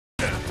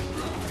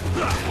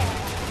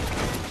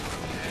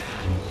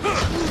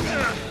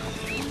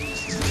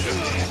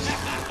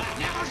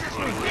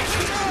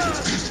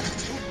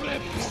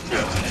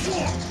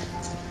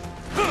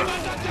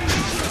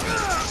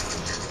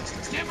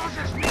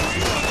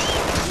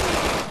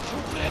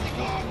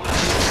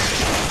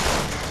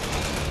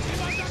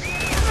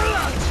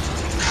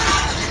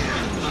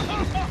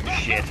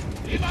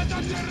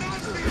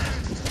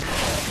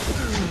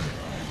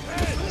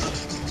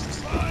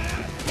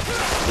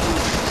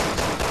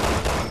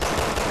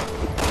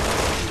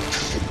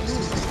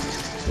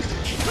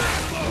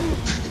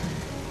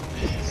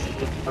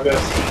I gotta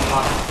see.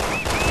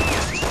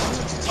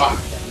 Ah.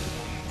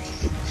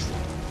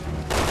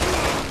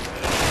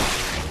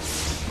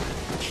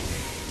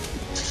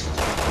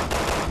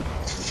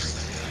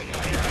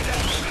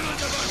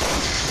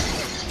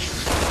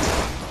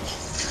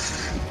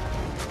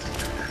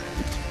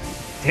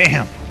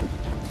 Damn.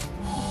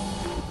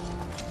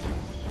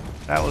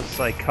 That was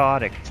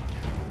psychotic.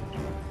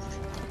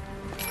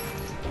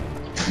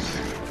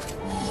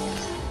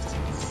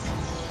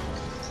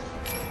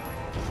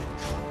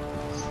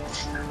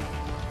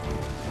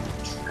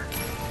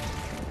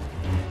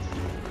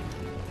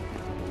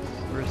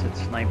 Where's that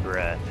sniper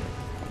at?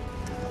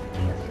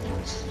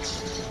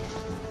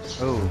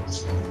 Oh.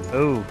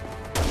 Oh.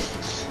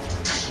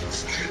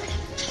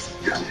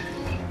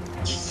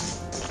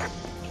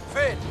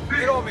 Finn,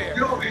 get over here.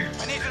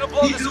 I need you to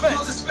blow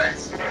this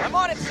fence. I'm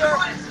on it, sir.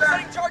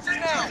 Setting charges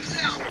now.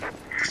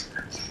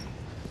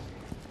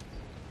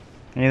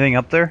 Anything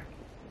up there?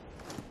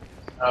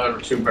 There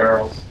were 2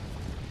 barrels.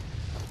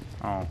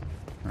 Oh,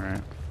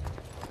 alright.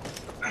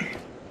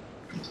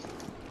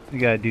 We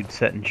got a dude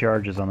setting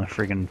charges on the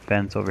friggin'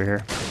 fence over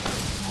here.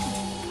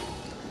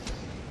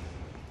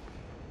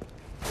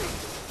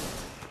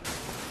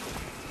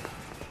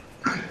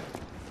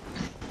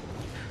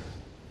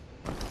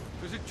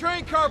 There's a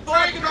train car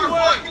blocking the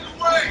way.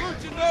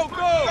 Route no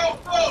go.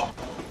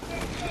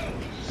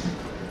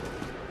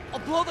 I'll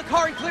blow the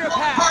car and clear a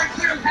path.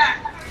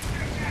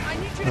 I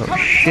need you to cover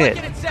me until I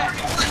get it set.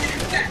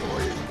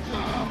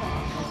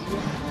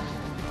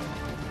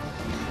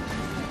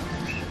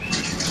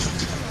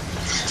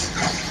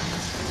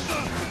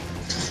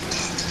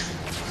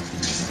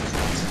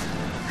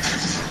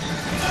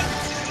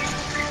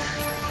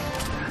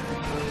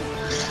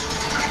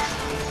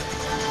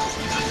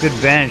 Good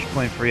vantage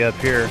point for you up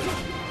here.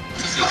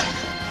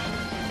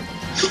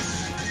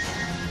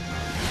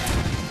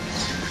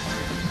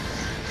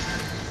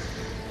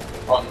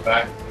 On the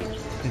back.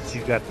 Since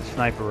you've got the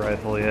sniper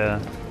rifle, yeah.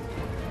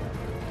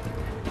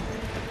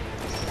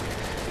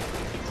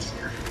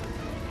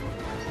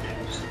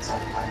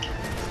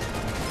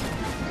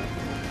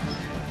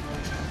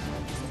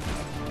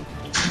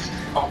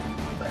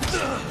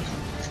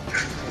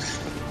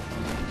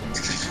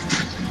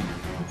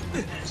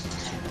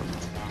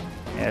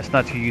 Yeah, it's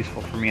not too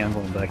useful for me. I'm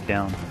going back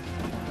down.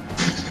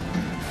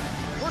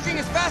 Working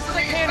as fast as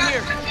I can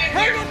here.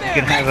 Hang in there.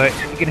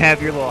 You can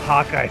have your little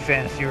Hawkeye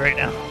fantasy right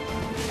now.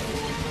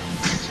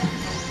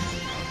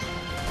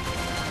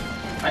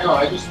 I know,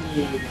 I just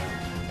need...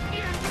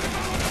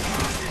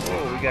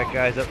 Oh, we got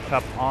guys up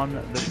top on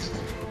the...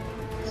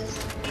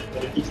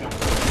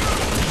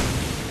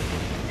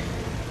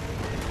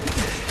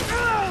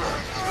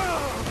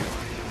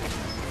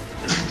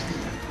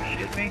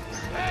 Shit me?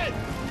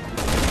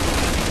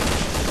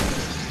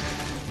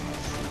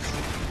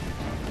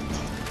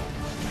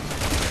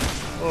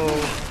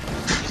 Oh.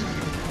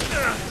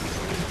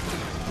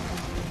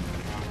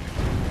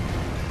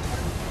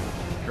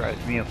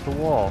 Drives me up the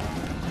wall.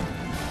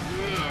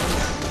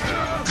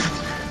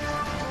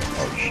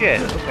 Oh shit,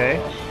 okay.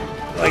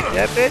 Like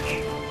that bitch?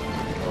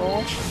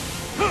 Oh.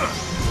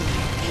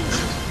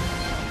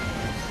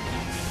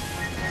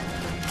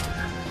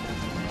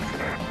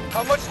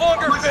 How much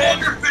longer, Finn?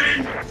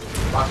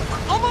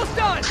 Almost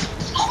done!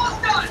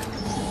 Almost done!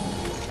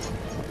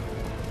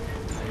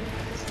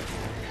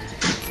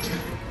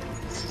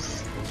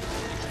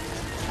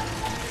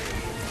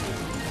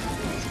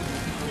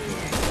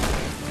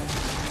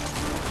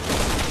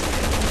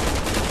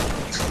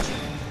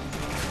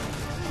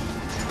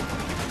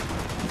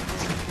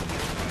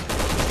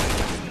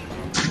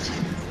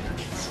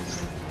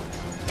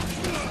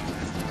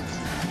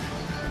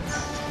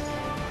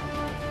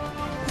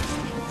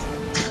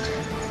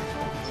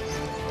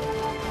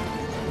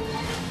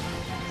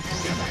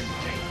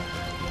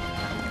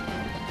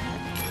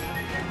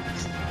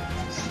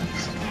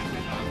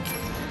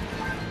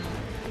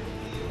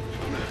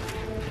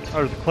 Oh,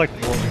 there's a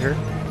collectible over here.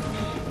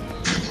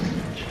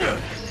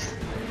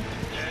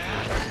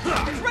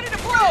 It's ready to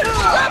blow!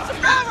 Grab some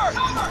cover!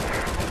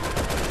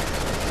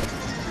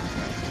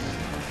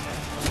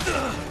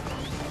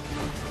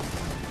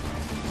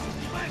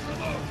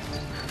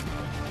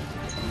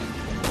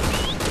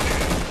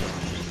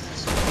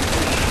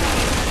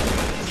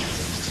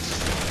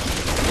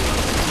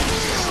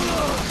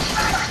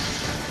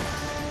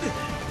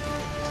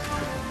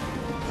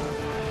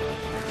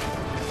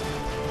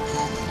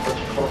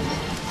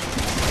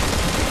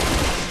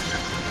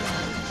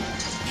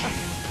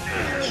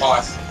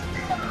 Boss.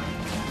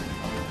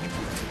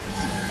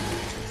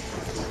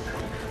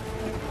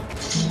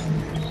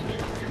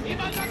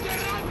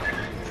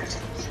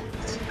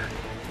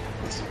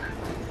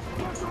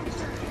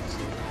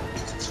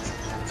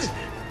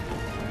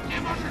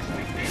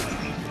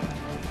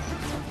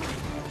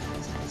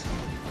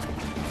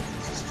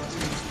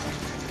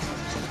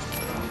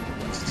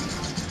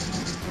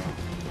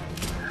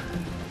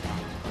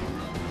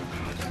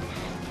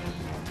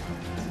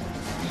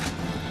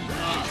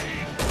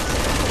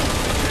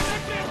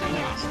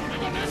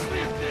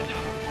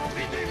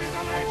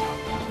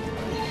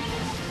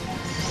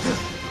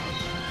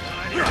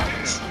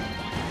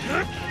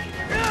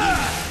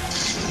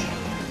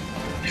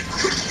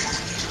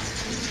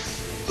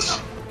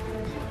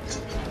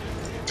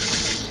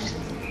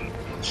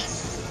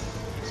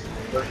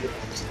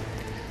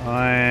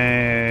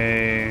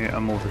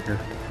 I'm over here.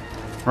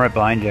 Right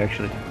behind you,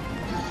 actually.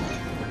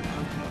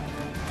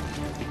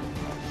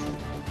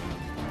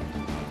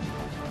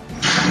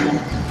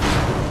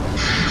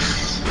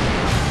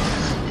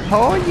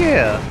 Oh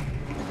yeah!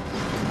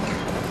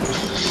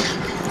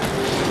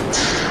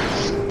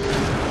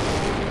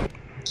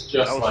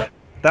 Just like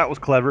That was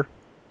clever.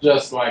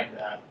 Just like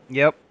that.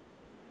 Yep.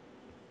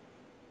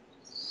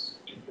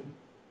 Stupid.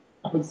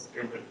 That was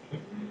stupid.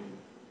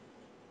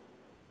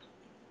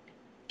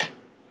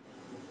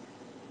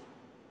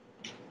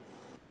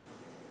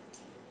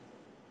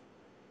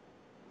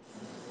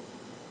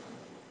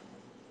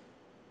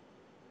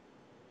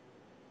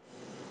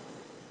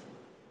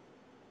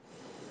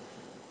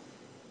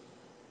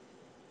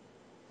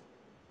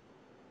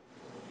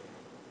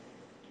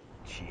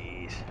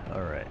 Jeez.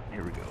 Alright,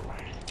 here we go.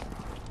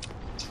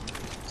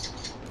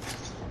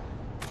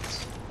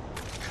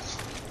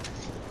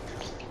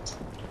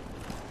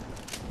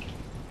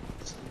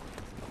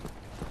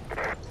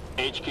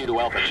 HQ to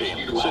Alpha Team.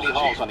 City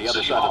Hall's on the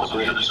other side of the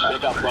bridge.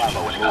 Pick up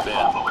Bravo and move in.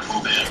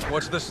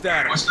 What's the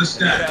status?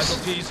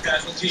 Any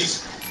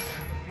casualties?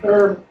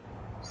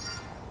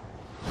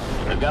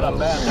 They've got a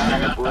bad down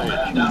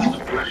on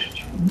the bridge.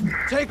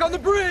 Take on the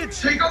bridge!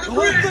 The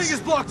whole thing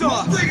is blocked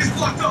off!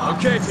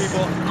 Okay,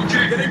 people.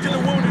 Getting to the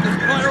wounded is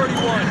priority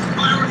one.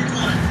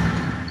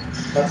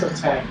 That's a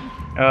tank.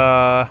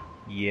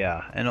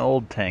 Yeah, an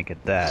old tank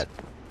at that.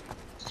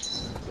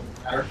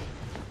 Matter.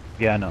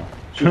 Yeah, I know.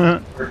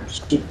 Shoot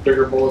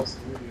bigger bullets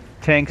than you do.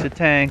 Tank's a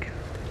tank.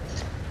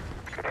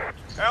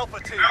 Alpha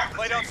Team,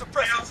 lay down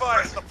suppressive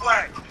fire at the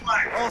flank.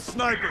 All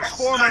snipers,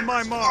 form on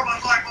my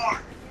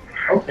mark.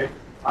 Okay.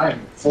 I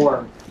am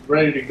formed.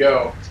 Ready to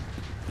go.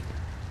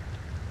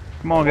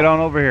 Come on, get on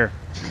over here.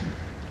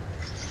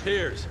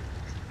 Piers.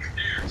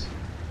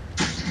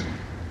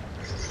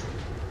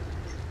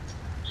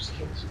 Just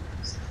kill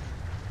us.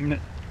 N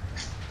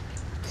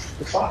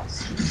The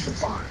box. The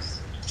box.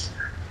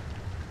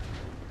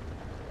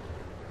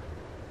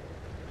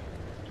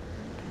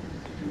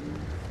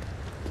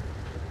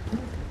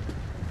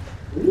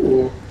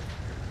 Ooh.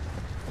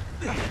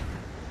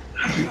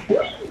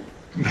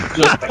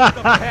 Just Up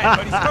ahead,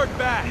 but he's hurt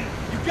bad.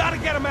 You gotta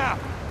get him out.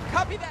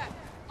 Copy that.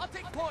 I'll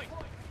take point.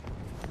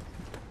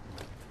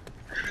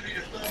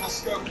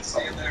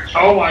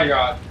 oh my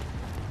god.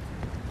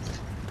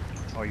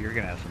 Oh, you're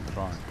gonna have some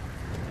fun.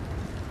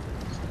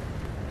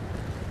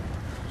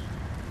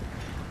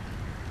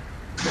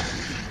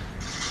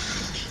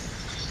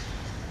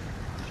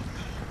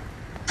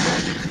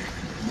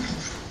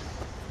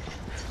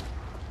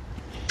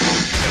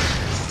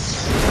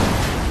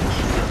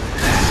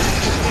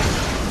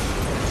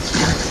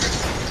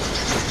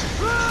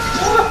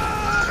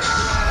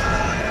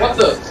 What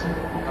the?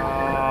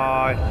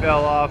 I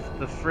fell off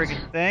the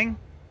friggin' thing.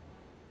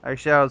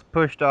 Actually, I was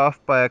pushed off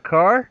by a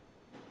car.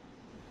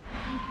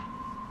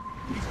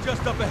 He's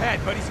just up ahead,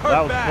 but he's hurt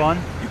That was bad. fun.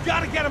 You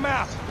gotta get him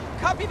out.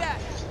 Copy that.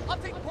 I'll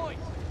take point.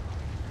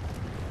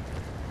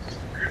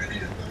 You're gonna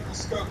need a thermal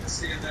scope to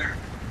see in there.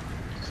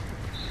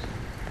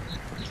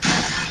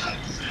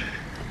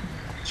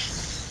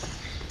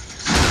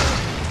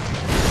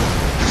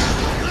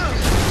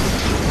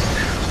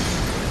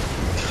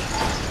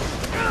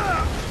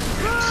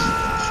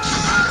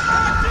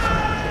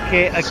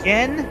 Okay,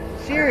 again?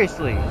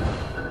 Seriously?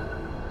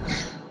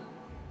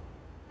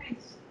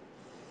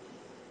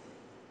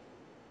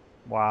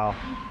 Wow.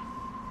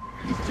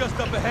 He's just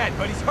up ahead,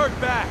 but he's hurt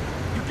bad.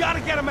 You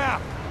gotta get him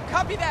out.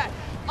 Copy that.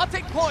 I'll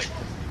take point.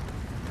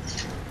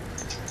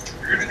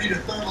 You're gonna need a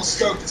thermal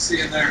scope to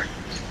see in there.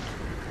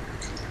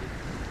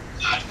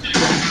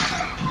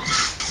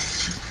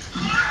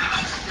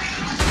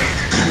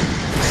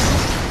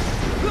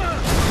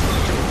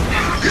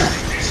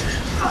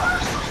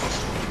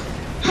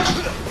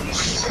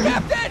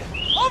 Captain!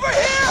 Over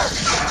here!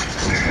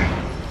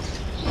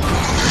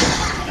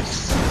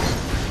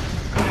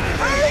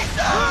 Hurry,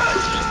 son!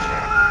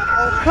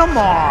 Oh, come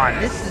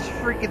on! This is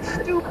freaking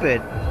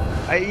stupid.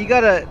 You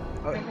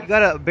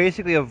gotta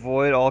basically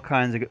avoid all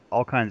kinds of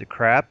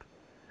crap,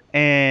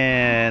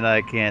 and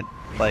I can't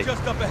like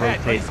Just up ahead,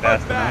 but rotate he's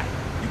fast hurt bad.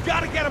 enough. You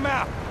gotta get him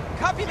out.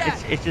 Copy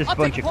that. It's just I'll a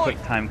bunch take of point.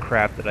 quick time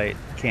crap that I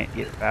can't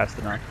get fast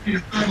enough. Need a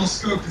thermal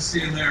scope to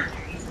see in there.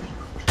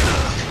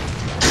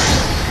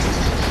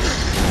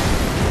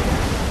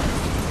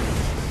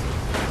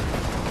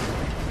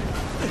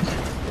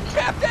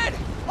 Captain!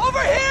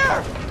 Over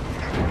here!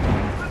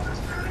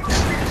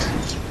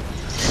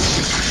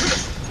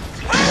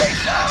 Hurry,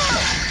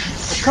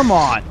 son! Come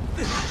on!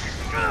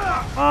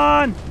 Come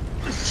on!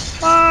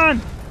 Come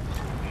on!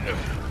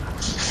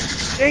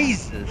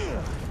 Jesus!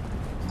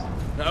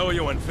 How are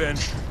you, Finn?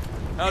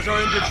 How's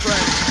our injured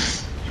friend?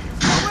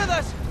 Still with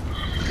us!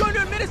 Going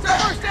to administer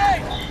first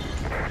aid!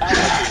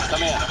 Alpha,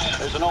 come in.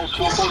 There's an old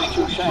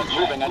T-42 tank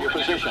moving on your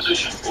position.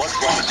 Looks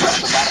like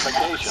some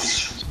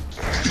modifications.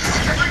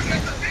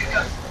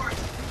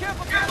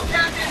 Careful,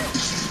 Captain!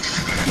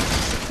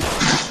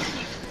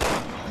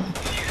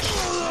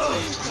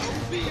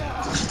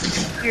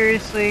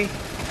 Seriously?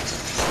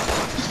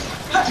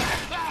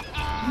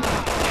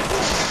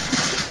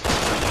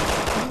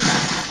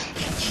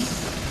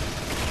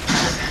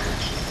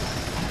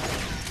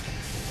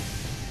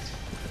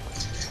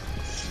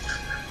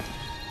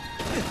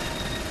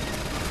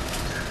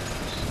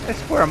 I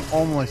swear I'm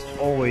almost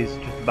always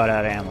just about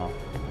out of ammo.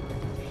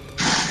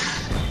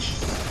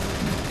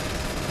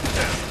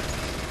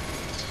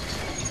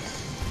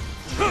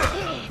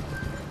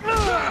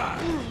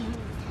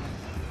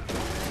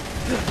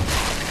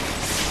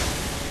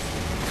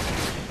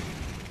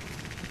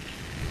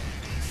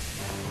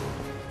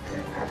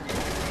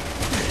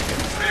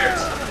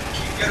 Piers,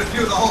 you can get a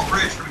view of the whole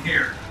bridge from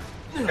here.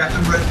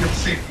 Captain Redfield's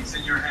safety's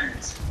in your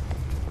hands.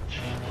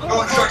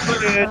 Go and start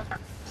clearing.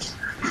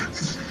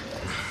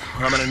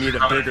 I'm gonna need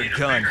a bigger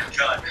gun.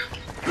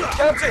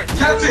 Captain!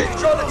 Captain!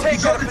 Control the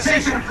tank Control out of the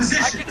tank position! in a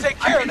position. I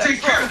can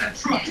take care of that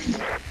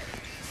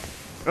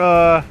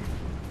truck!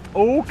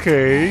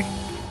 Okay.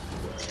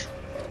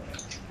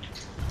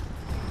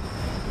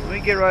 Let me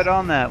get right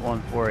on that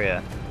one for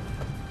you.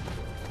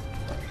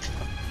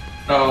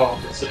 No,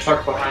 it's the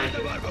truck behind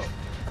you.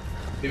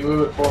 If you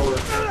move it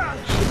forward,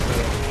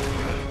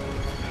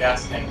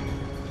 gas tank.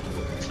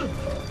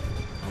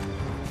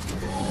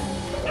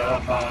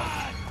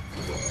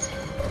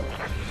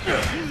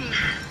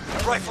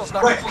 Rifle's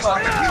not Rifle's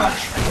not gonna gonna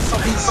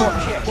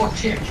touch. Or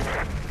kick.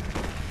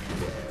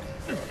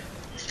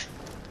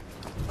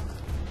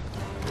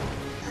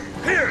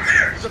 Here!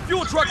 There's a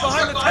fuel truck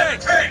behind the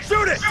tank!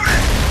 Shoot it!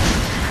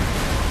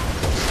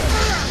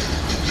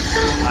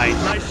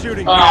 Nice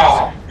shooting,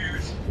 Oh!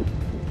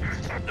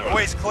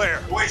 Way's clear.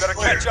 Way's Better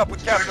clear. catch up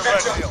with Captain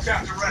Catch up Redfield. with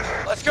Captain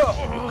Redfield. Let's go!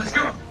 Let's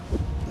go.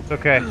 It's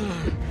okay.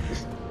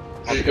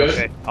 Are you good?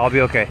 Okay. I'll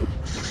be okay.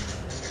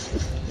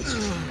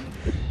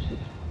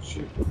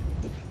 Shoot.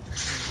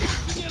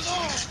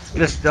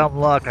 Just dumb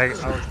luck. I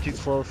was too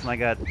close and I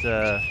got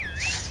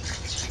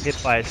hit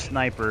by a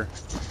sniper.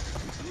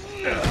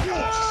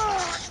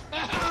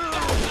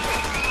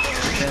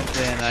 And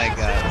then I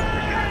got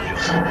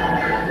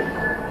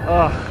freaking.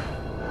 Ugh.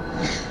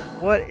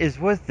 What is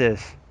with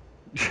this?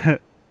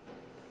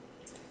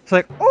 It's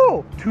like,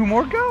 oh, 2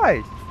 more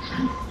guys.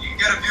 You can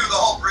get a view of the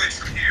whole bridge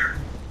from here.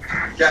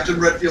 Captain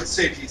Redfield's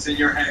safety's in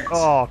your hands.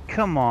 Oh,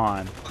 come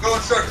on. Go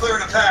and start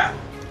clearing a path.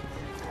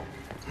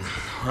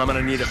 I'm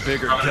gonna need a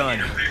bigger gun.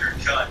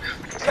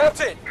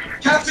 Captain!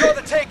 Captain! Control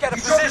the tank out of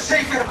Control the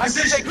position! tank out of I can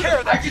position. take care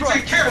of that I can truck!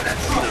 take care of that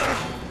truck.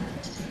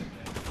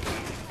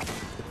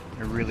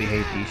 I really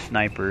hate these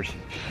snipers.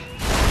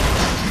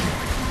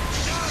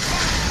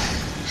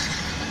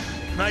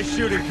 Nice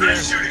shooting, Nice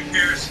Piers. shooting,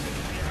 Piers.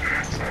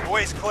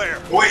 Way's clear.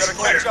 Way's Better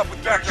clear. catch up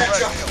with Captain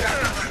Catch up.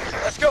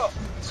 Redfield. Let's go!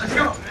 Let's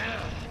go.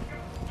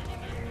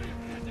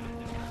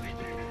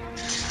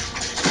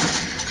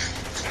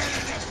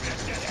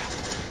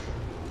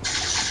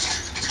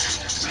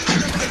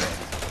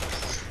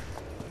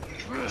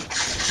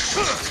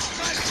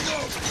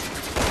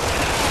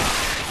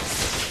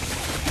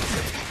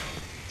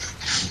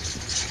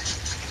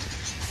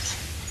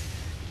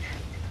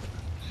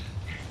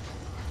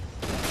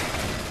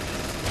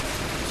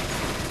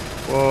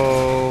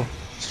 Whoa.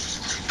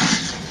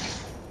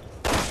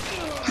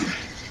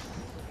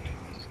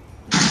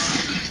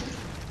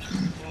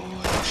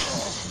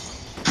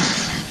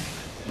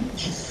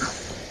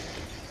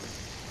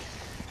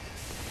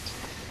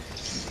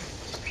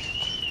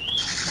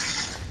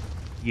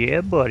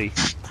 Yeah, buddy.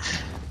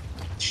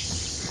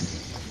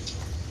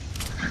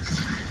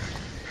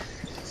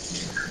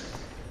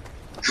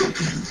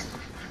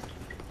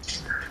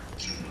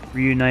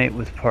 Reunite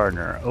with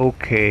partner.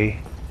 Okay.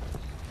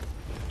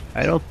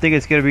 I don't think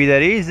it's gonna be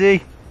that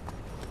easy.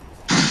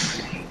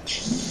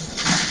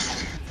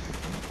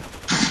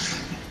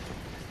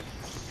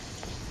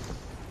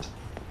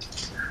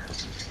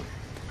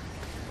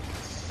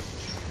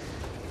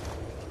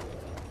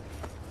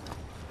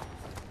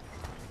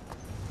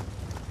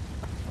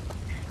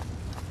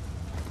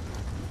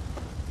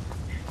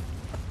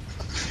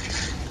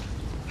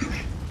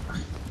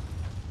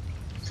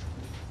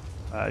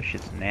 This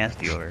shit's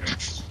nasty over here.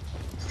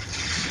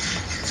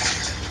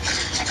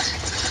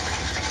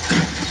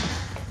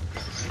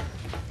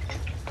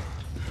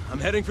 I'm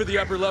heading for the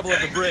upper level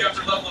of the bridge.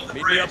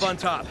 Meet me up on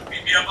top.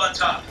 Meet me up on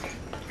top.